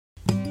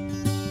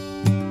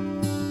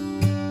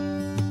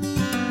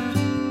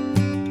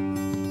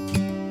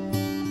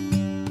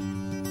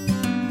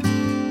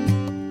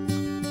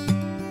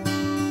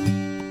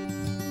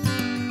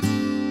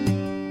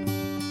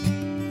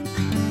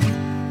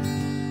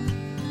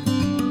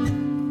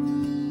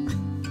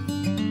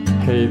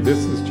Hey,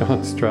 this is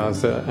John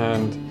Straza,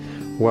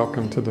 and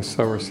welcome to the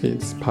Sower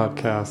Seeds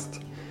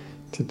podcast.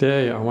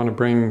 Today, I want to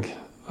bring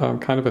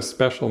kind of a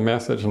special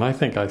message, and I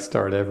think I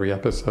start every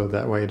episode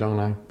that way, don't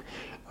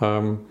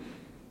I?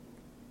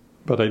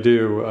 But I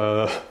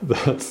do.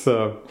 That's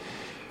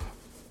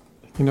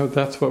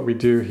what we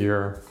do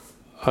here.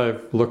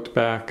 I've looked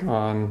back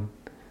on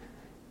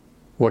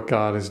what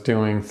God is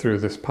doing through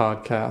this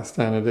podcast,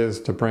 and it is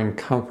to bring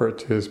comfort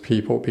to His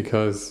people,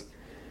 because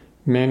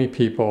many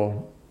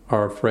people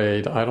are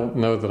afraid. I don't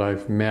know that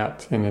I've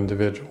met an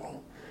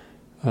individual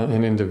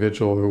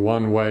who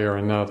one way or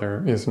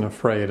another isn't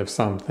afraid of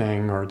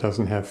something or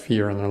doesn't have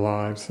fear in their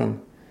lives.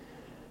 And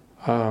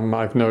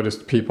I've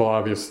noticed people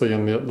obviously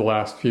in the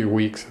last few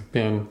weeks have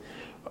been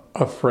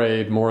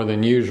afraid more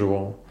than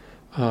usual.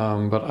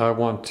 But I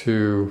want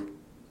to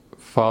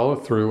follow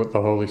through what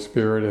the Holy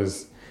Spirit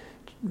has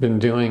been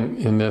doing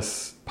in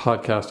this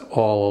podcast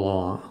all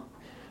along,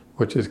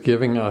 which is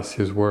giving us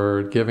His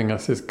Word, giving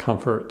us His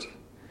comfort.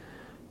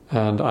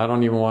 And I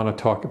don't even want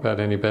to talk about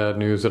any bad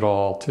news at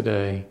all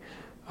today.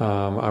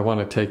 I want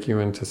to take you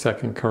into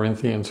 2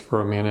 Corinthians for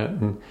a minute,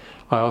 and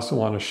I also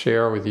want to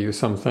share with you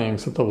some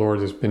things that the Lord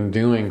has been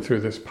doing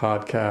through this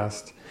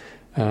podcast.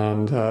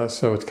 And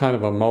so it's kind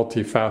of a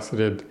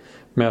multifaceted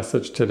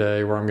message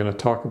today, where I'm going to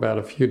talk about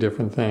a few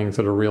different things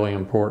that are really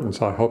important.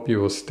 So I hope you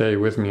will stay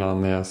with me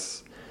on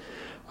this.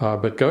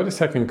 But go to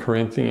 2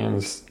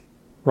 Corinthians,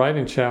 right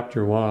in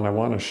chapter 1. I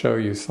want to show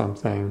you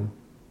something.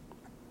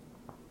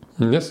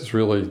 And this is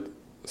really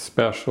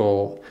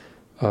special,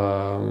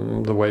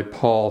 the way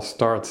Paul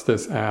starts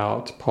this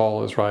out.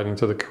 Paul is writing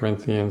to the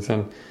Corinthians,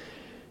 and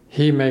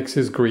he makes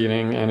his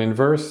greeting. And in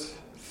verse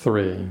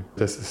 3,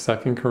 this is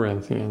 2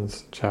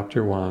 Corinthians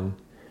chapter 1,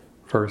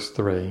 verse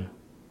 3.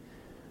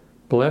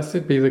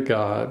 Blessed be the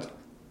God,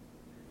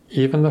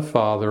 even the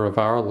Father of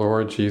our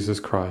Lord Jesus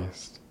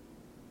Christ,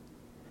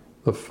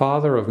 the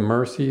Father of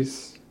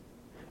mercies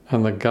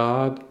and the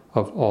God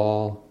of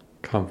all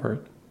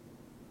comfort,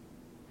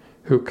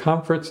 who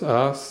comforts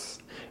us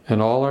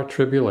in all our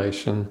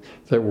tribulation,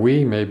 that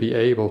we may be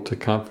able to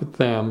comfort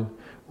them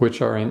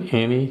which are in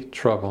any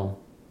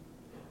trouble,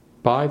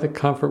 by the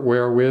comfort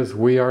wherewith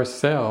we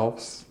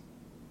ourselves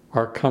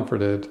are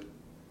comforted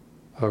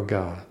of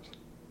God.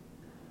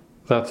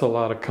 That's a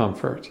lot of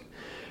comfort.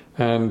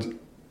 And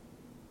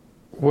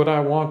what I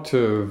want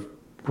to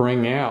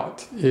bring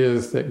out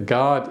is that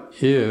God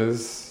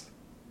is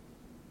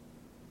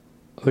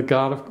the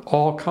God of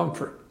all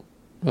comfort.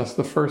 That's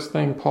the first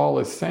thing Paul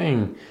is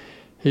saying.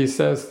 He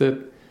says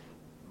that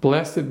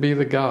blessed be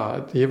the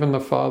God, even the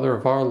Father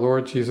of our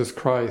Lord Jesus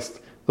Christ,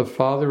 the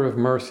Father of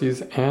mercies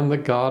and the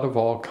God of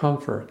all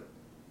comfort.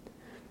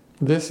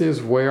 This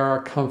is where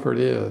our comfort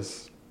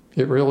is.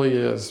 It really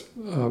is,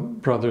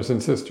 brothers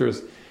and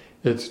sisters.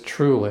 It's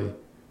truly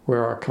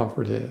where our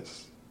comfort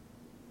is.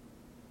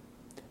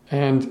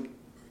 And,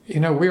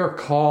 we are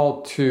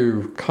called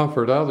to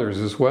comfort others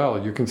as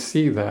well. You can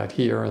see that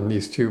here in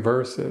these two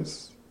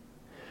verses.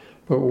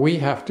 But we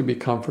have to be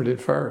comforted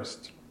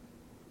first.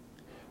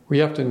 We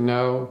have to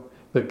know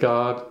that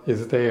God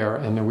is there,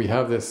 and that we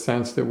have this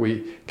sense that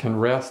we can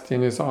rest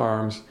in His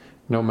arms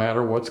no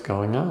matter what's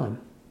going on.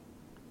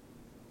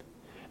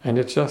 And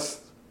it's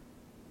just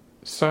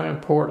so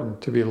important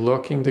to be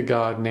looking to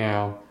God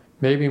now,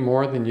 maybe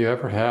more than you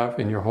ever have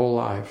in your whole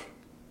life.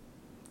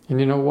 And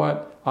you know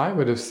what? I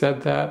would have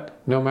said that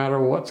no matter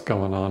what's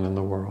going on in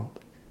the world.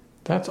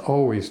 That's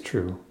always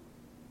true.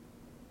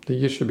 That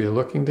you should be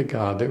looking to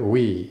God, that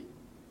we,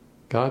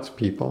 God's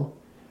people,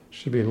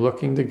 should be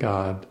looking to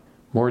God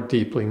more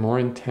deeply, more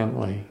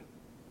intently,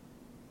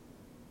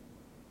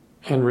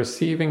 and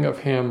receiving of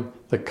Him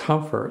the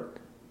comfort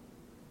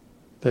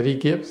that He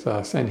gives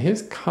us. And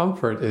His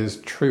comfort is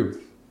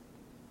truth.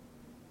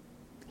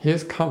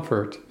 His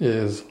comfort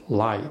is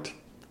light.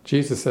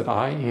 Jesus said,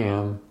 I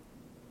am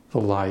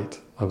the light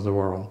of the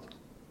world.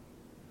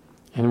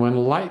 And when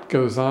light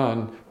goes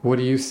on, what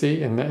do you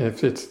see? And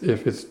if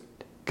it's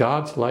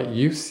God's light,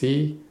 you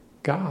see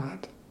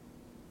God.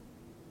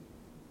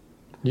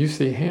 You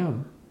see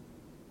Him.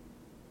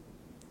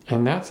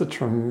 And that's a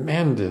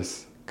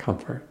tremendous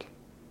comfort.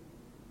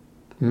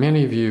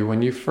 Many of you,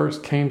 when you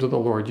first came to the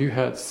Lord, you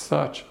had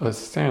such a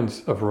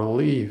sense of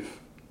relief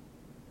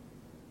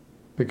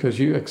because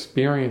you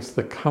experienced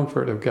the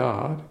comfort of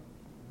God.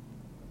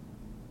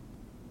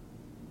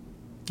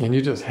 And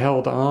you just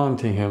held on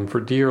to Him for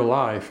dear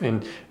life,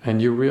 and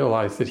you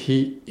realized that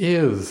He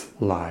is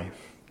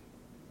life.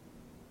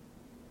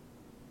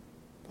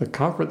 The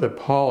comfort that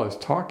Paul is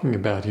talking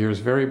about here is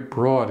very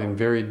broad and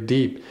very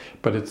deep,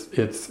 but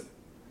it's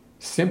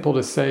simple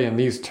to say in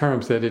these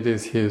terms that it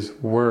is His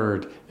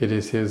Word, it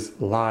is His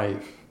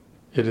life,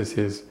 it is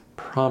His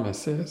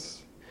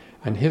promises.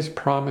 And His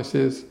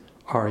promises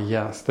are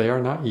yes. They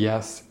are not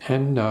yes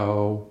and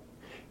no.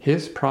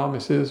 His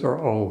promises are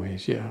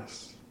always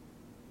yes.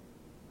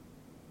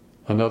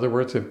 In other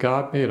words, if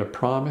God made a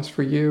promise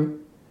for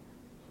you,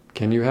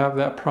 can you have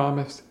that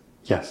promise?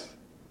 Yes.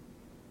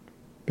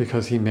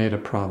 Because He made a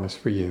promise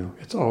for you.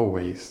 It's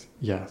always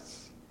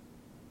yes.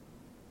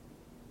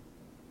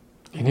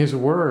 in His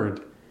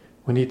Word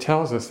when He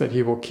tells us that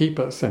He will keep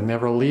us and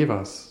never leave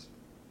us.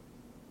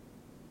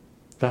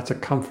 That's a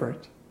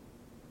comfort.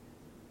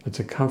 It's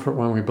a comfort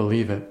when we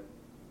believe it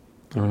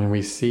and when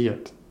we see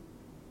it.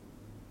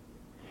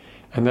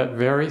 And that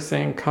very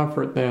same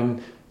comfort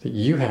then that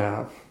you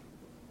have,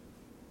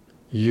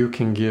 you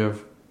can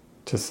give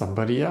to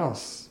somebody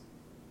else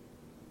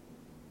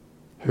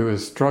who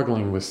is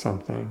struggling with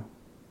something.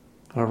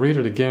 I'll read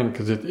it again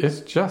because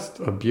it's just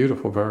a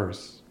beautiful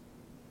verse.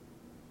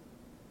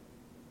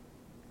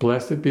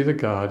 Blessed be the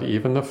God,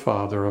 even the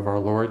Father of our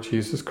Lord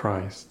Jesus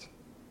Christ,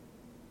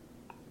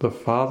 the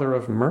Father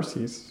of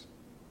mercies,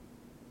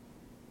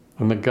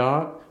 and the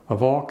God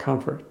of all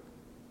comfort,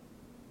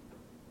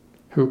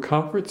 who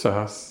comforts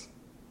us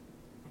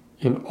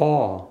in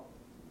all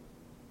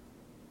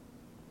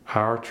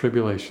our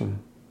tribulation,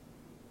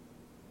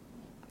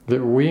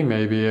 that we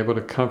may be able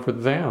to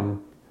comfort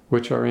them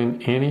which are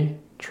in any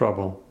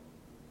trouble.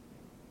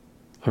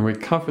 And we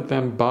comfort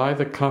them by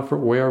the comfort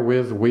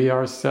wherewith we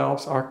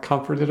ourselves are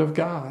comforted of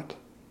God.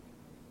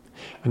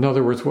 In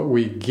other words, what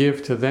we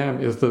give to them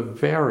is the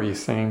very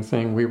same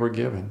thing we were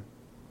given.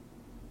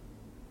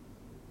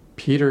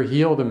 Peter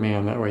healed a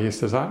man that way. He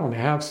says, I don't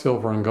have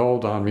silver and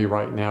gold on me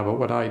right now, but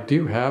what I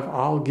do have,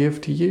 I'll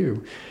give to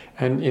you.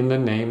 And in the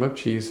name of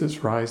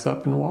Jesus, rise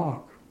up and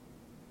walk.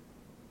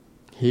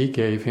 He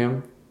gave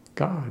him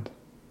God,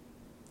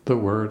 the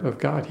Word of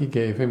God. He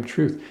gave him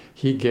truth.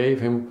 He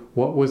gave him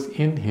what was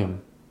in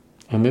him.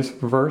 And this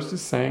verse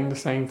is saying the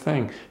same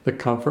thing. The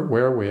comfort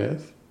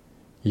wherewith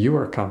you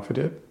are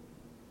comforted,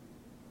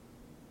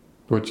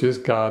 which is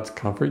God's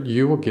comfort,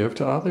 you will give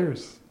to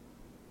others.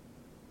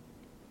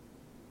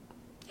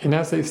 And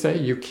as they say,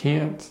 you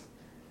can't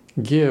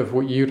give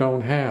what you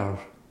don't have.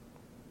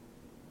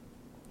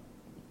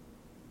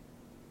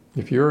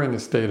 If you're in a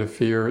state of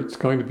fear, it's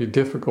going to be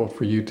difficult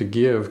for you to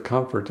give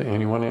comfort to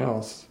anyone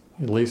else.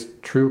 At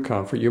least true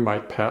comfort. You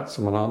might pat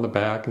someone on the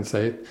back and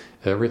say,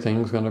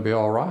 everything's going to be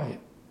all right.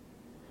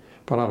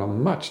 But on a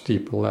much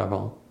deeper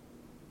level,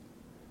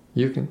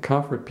 you can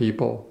comfort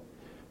people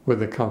with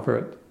the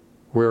comfort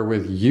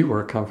wherewith you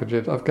are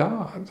comforted of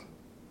God.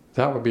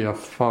 That would be a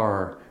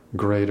far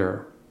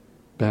greater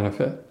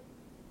benefit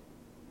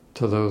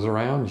to those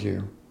around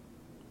you.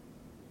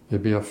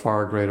 It'd be a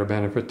far greater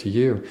benefit to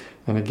you.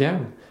 And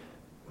again,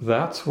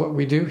 that's what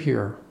we do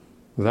here.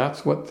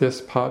 That's what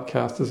this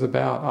podcast is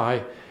about.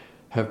 I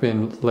have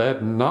been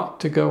led not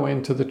to go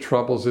into the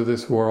troubles of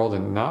this world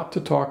and not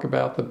to talk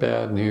about the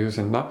bad news,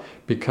 and not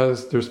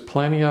because there's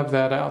plenty of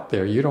that out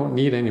there. You don't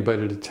need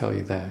anybody to tell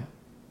you that.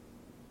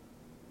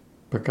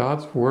 But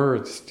God's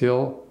Word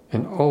still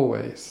and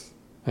always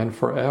and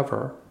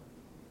forever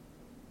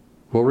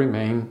will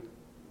remain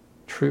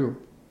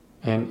true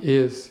and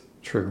is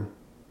true.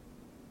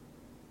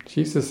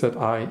 Jesus said,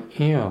 I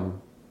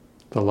am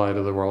the light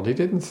of the world. He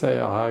didn't say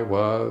I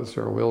was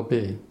or will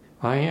be.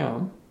 I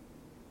am.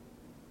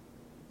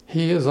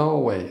 He is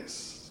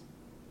always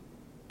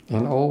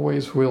and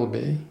always will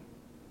be.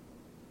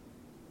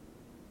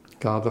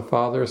 God the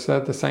Father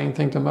said the same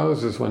thing to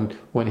Moses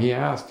when he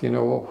asked,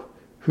 well,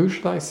 who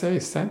should I say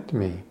sent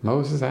me?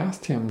 Moses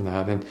asked him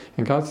that, and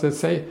God said,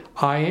 say,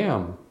 I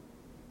am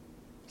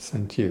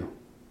sent you.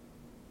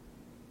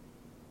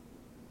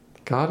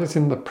 God is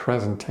in the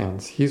present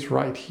tense. He's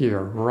right here,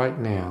 right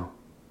now.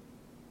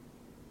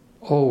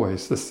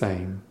 Always the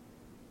same.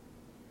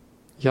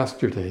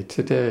 Yesterday,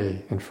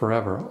 today, and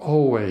forever.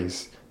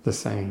 Always the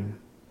same.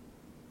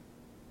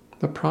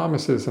 The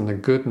promises and the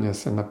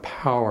goodness and the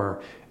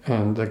power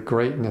and the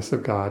greatness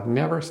of God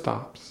never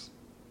stops.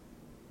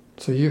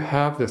 So you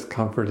have this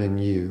comfort in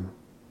you.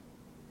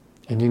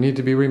 And you need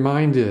to be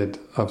reminded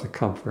of the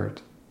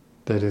comfort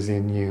that is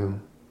in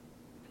you.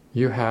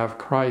 You have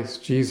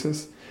Christ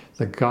Jesus,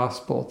 the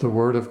gospel, the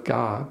Word of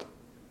God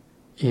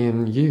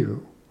in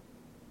you.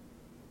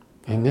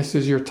 And this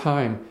is your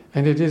time,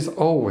 and it is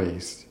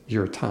always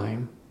your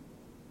time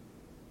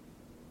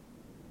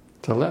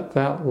to let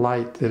that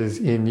light that is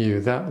in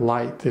you, that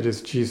light that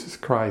is Jesus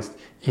Christ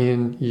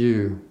in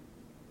you,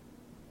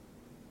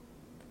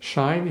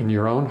 shine in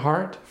your own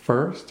heart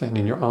first, and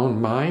in your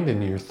own mind,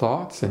 and in your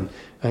thoughts, and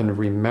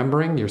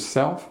remembering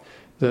yourself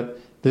that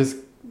this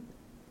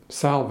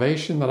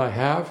salvation that I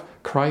have,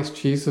 Christ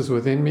Jesus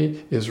within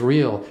me, is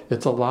real.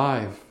 It's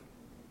alive.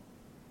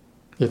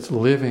 It's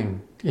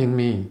living in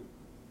me.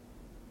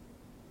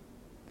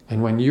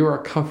 And when you are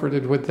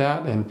comforted with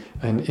that and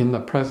in the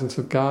presence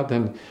of God,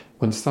 then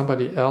when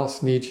somebody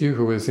else needs you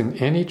who is in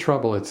any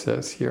trouble, it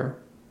says here,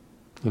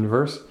 in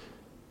verse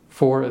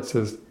 4, it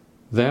says,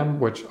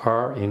 them which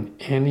are in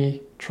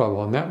any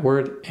trouble. And that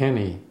word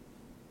any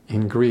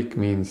in Greek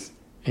means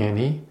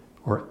any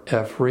or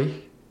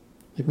every.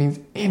 It means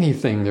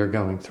anything they're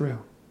going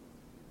through.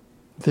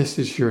 This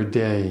is your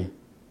day.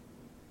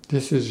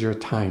 This is your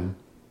time.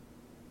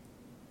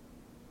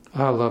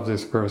 I love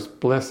this verse.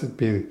 Blessed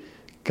be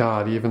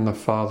God, even the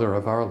Father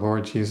of our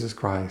Lord Jesus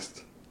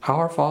Christ.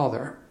 Our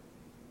Father.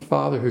 The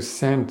Father who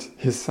sent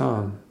His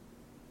Son.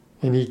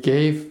 And He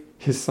gave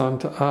His Son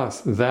to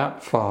us.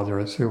 That Father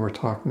is who we're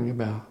talking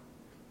about.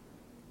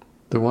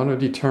 the one who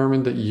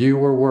determined that you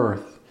were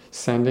worth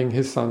sending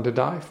his son to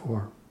die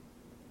for.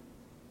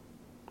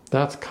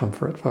 That's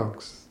comfort,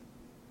 folks.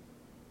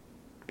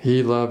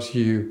 He loves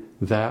you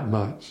that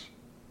much.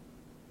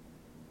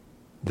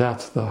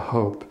 That's the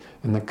hope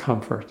and the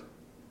comfort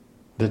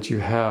that you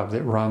have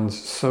that runs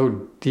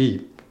so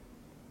deep,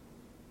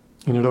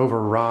 and it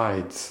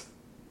overrides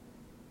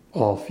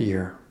all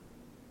fear.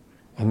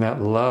 And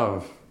that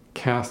love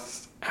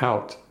casts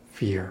out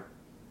fear.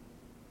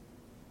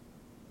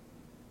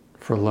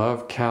 For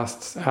love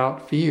casts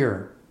out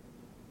fear.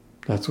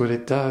 That's what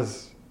it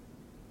does.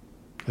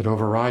 It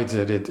overrides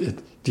it.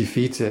 It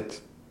defeats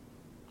it.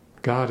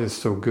 God is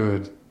so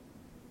good.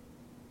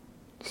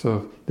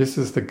 So this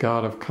is the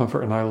God of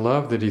comfort. And I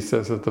love that he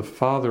says that the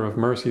Father of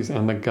mercies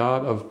and the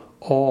God of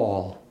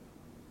all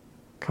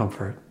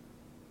comfort.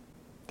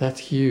 That's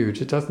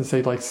huge. It doesn't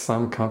say like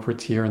some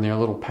comforts here and there, a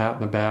little pat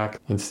in the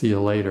back and see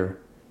you later.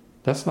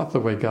 That's not the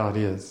way God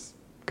is.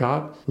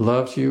 God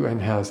loves you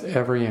and has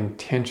every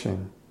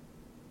intention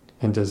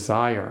and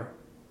desire,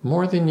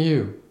 more than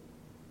you,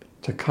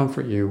 to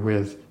comfort you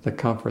with the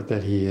comfort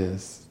that he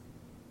is.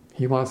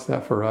 He wants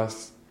that for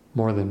us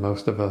more than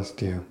most of us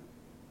do,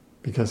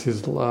 because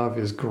his love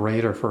is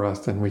greater for us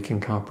than we can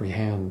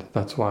comprehend.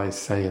 That's why I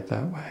say it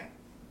that way.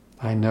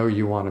 I know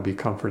you want to be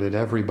comforted.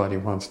 Everybody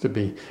wants to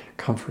be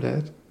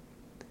comforted.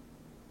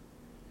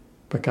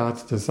 But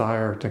God's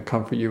desire to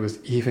comfort you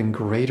is even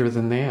greater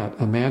than that.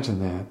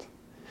 Imagine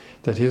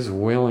that his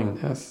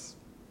willingness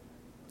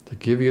to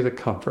give you the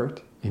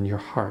comfort in your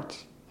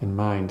heart and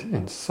mind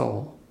and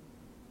soul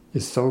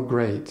is so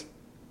great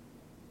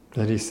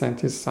that he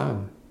sent his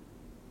son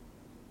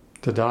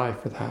to die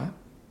for that.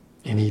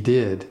 And he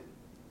did.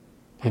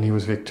 And he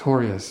was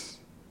victorious.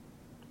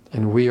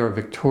 And we are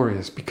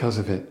victorious because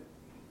of it.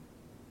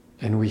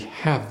 And we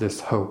have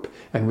this hope,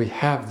 and we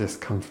have this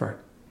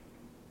comfort.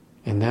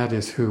 And that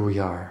is who we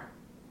are.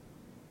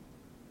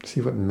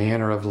 See what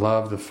manner of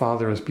love the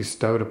Father has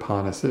bestowed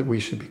upon us, that we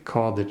should be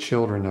called the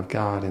children of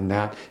God, and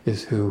that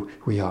is who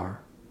we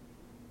are.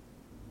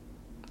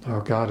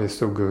 Oh, God is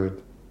so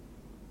good.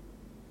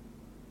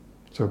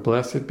 So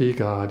blessed be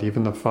God,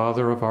 even the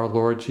Father of our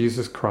Lord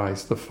Jesus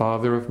Christ, the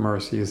Father of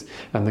mercies,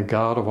 and the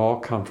God of all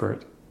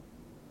comfort,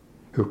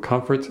 who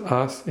comforts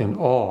us in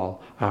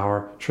all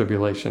our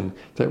tribulation,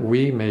 that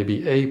we may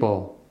be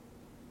able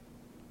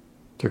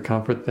to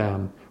comfort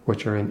them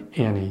which are in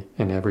any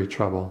and every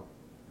trouble,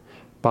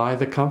 by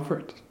the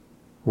comfort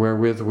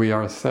wherewith we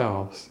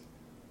ourselves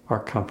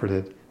are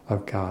comforted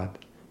of God.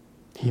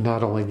 He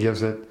not only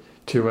gives it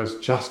to us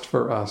just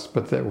for us,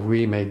 but that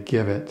we may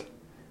give it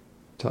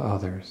to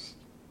others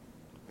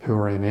who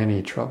are in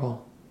any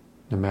trouble,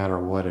 no matter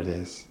what it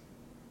is.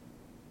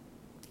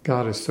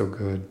 God is so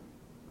good.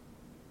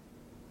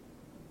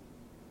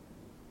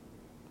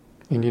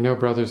 And you know,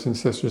 brothers and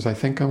sisters, I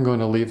think I'm going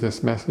to leave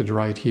this message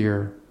right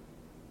here.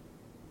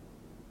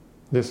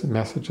 This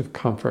message of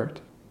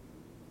comfort.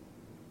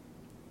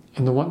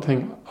 And the one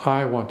thing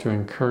I want to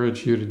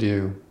encourage you to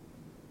do,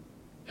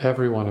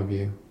 every one of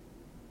you,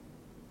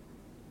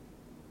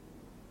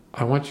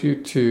 I want you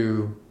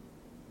to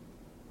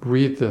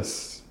read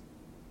this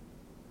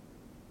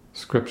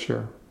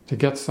scripture, to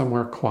get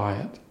somewhere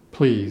quiet.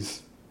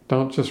 Please,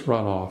 don't just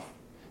run off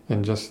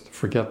and just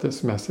forget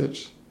this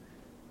message.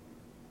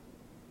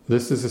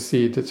 This is a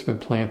seed that's been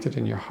planted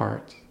in your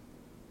heart.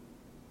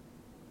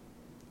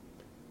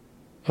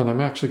 And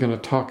I'm actually going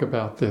to talk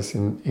about this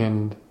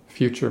in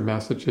future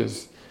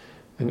messages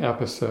and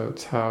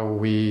episodes, how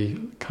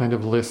we kind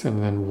of listen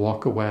and then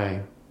walk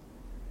away.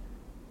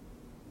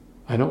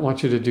 I don't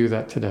want you to do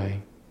that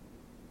today.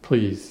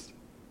 Please,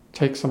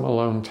 take some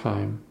alone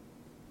time.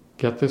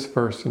 Get this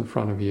verse in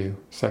front of you,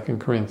 2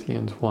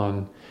 Corinthians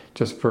 1,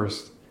 just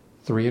verse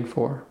 3 and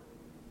 4,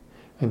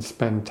 and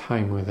spend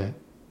time with it.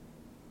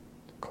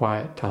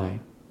 Quiet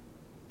time.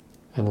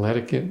 And let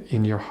it get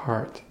in your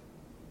heart.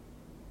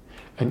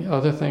 And the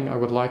other thing I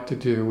would like to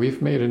do,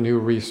 we've made a new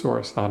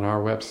resource on our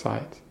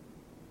website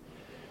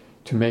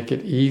to make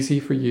it easy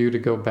for you to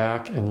go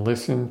back and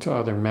listen to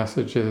other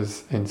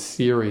messages and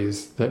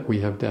series that we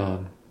have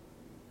done.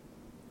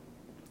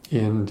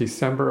 In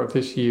December of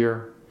this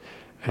year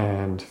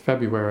and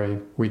February,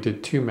 we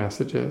did 2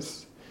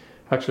 messages.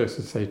 Actually, I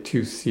should say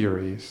 2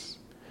 series.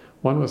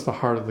 One was the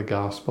heart of the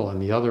gospel,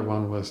 and the other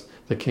one was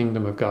the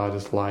kingdom of God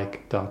is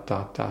like ...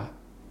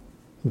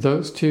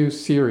 Those 2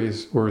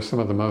 series were some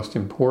of the most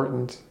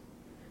important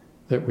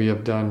that we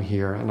have done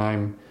here. And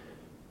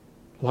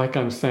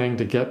I'm saying,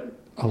 to get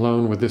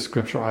alone with this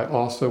scripture, I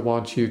also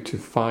want you to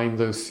find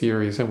those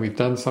series. And we've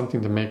done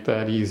something to make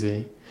that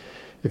easy.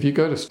 If you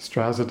go to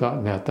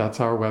straza.net, that's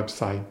our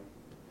website.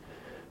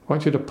 I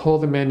want you to pull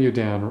the menu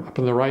down. Up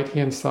on the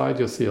right-hand side,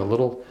 you'll see a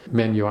little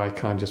menu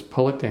icon. Just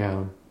pull it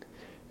down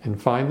and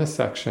find the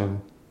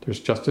section. There's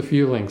just a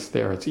few links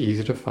there. It's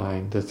easy to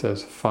find. That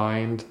says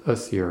Find a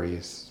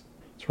Series.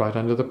 It's right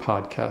under the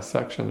podcast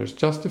section. There's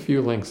just a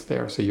few links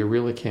there, so you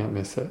really can't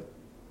miss it.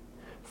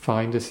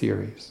 Find a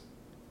series.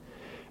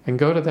 And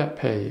go to that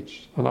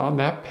page. And on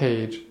that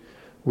page,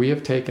 we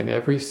have taken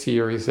every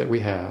series that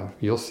we have.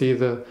 You'll see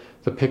the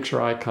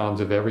picture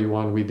icons of every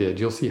one we did.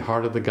 You'll see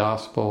Heart of the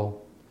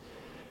Gospel.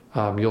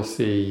 You'll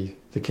see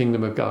The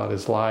Kingdom of God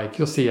is Like.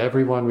 You'll see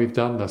every one we've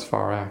done thus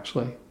far,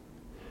 actually.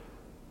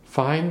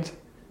 Find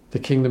The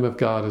Kingdom of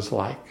God is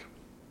Like.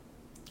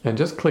 And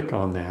just click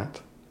on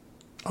that.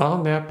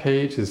 On that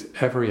page is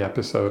every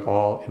episode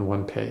all in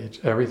one page.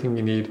 Everything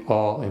you need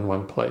all in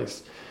one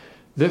place.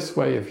 This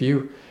way, if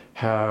you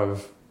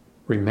have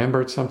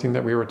remembered something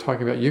that we were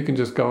talking about, you can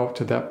just go up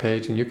to that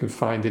page and you can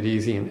find it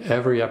easy, and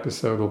every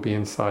episode will be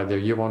inside there.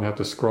 You won't have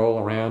to scroll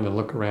around and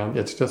look around.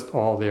 It's just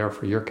all there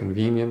for your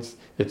convenience.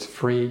 It's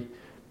free.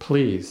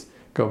 Please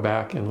go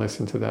back and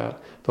listen to that.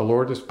 The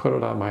Lord has put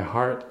it on my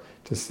heart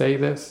to say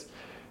this.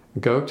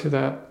 Go to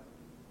that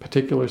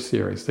particular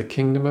series, The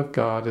Kingdom of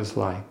God is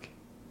Like,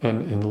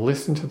 and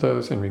listen to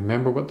those and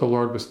remember what the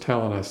Lord was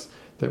telling us,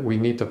 that we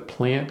need to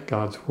plant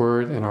God's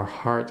word in our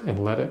heart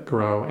and let it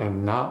grow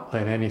and not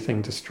let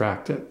anything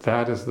distract it.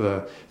 That is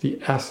the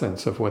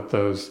essence of what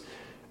those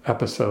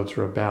episodes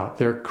are about.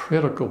 They're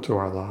critical to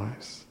our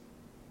lives.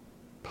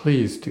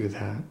 Please do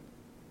that.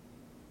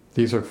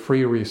 These are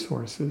free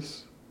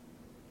resources.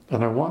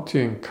 And I want to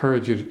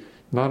encourage you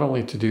not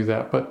only to do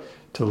that, but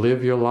to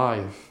live your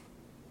life.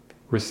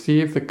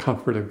 Receive the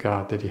comfort of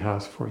God that He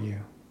has for you.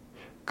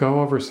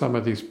 Go over some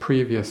of these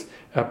previous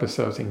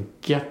episodes and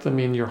get them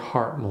in your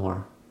heart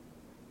more.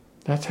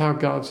 That's how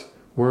God's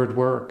word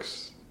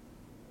works.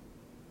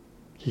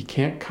 He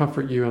can't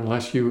comfort you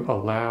unless you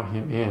allow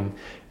Him in.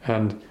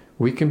 And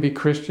we can be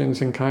Christians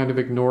and kind of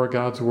ignore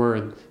God's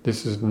word.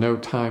 This is no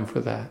time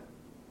for that.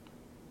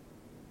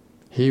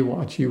 He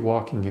wants you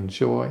walking in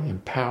joy, in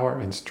power,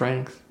 and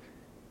strength.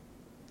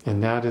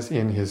 And that is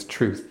in His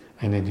truth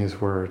and in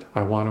His word.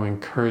 I want to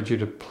encourage you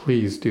to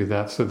please do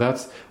that. So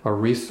that's a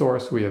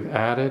resource we have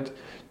added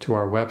to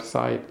our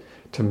website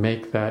to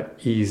make that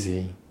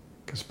easy.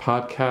 Because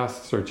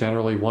podcasts are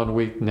generally 1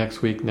 week,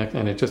 next week,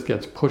 and it just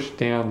gets pushed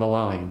down the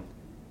line.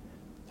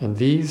 And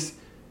these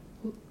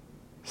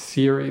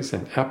series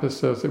and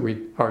episodes that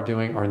we are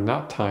doing are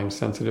not time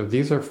sensitive.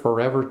 These are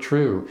forever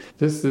true.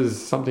 This is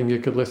something you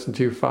could listen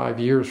to 5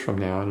 years from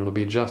now and it'll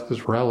be just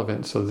as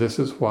relevant. So this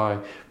is why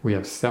we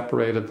have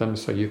separated them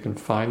so you can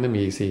find them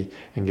easy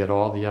and get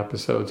all the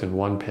episodes in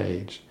one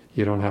page.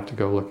 You don't have to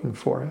go looking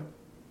for it.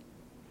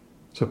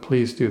 So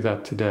please do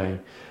that today.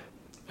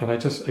 And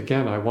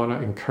I want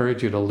to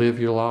encourage you to live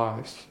your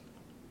lives.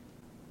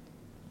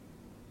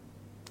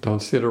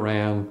 Don't sit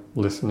around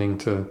listening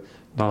to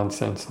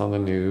nonsense on the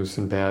news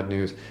and bad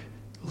news.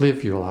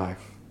 Live your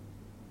life.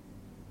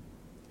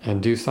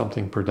 And do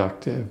something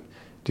productive.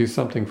 Do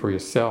something for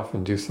yourself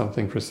and do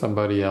something for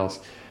somebody else.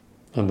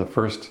 And the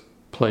first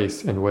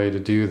place and way to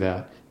do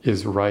that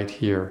is right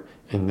here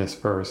in this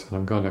verse. And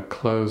I'm going to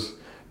close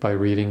by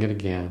reading it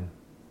again.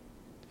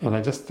 And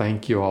I just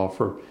thank you all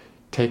for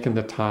taking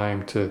the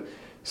time to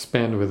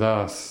spend with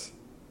us.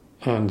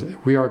 And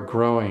we are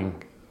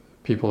growing,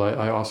 people.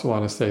 I also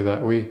want to say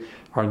that we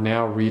are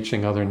now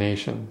reaching other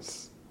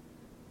nations.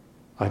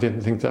 I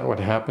didn't think that would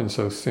happen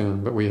so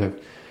soon, but we have,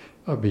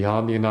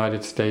 beyond the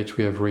United States,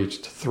 we have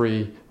reached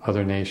 3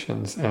 other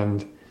nations.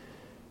 And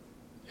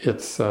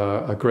it's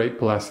a great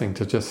blessing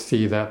to just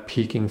see that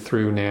peeking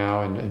through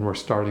now, and we're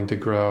starting to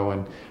grow.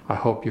 And I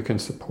hope you can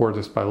support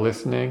us by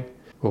listening.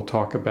 We'll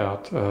talk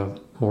about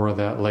more of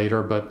that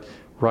later, but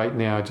right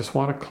now I just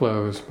want to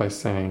close by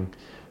saying,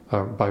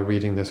 by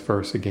reading this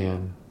verse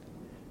again.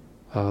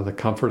 The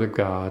comfort of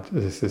God.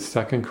 This is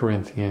 2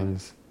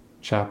 Corinthians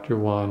chapter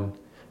 1,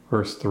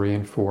 verse 3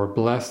 and 4.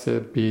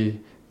 Blessed be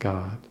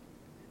God,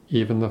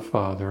 even the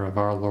Father of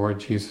our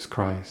Lord Jesus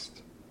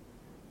Christ,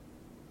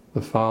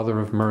 the Father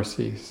of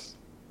mercies,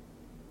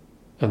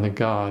 and the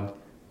God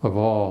of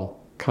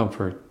all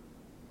comfort,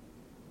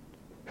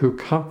 who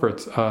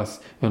comforts us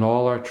in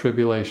all our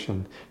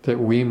tribulation, that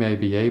we may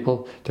be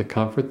able to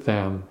comfort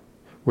them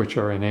which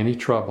are in any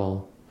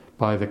trouble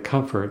by the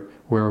comfort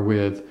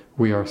wherewith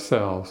we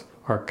ourselves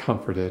are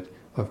comforted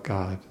of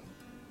God.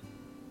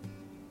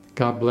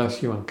 God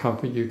bless you and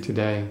comfort you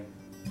today.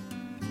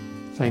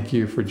 Thank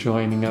you for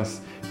joining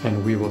us,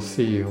 and we will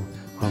see you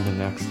on the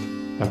next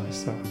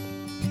episode.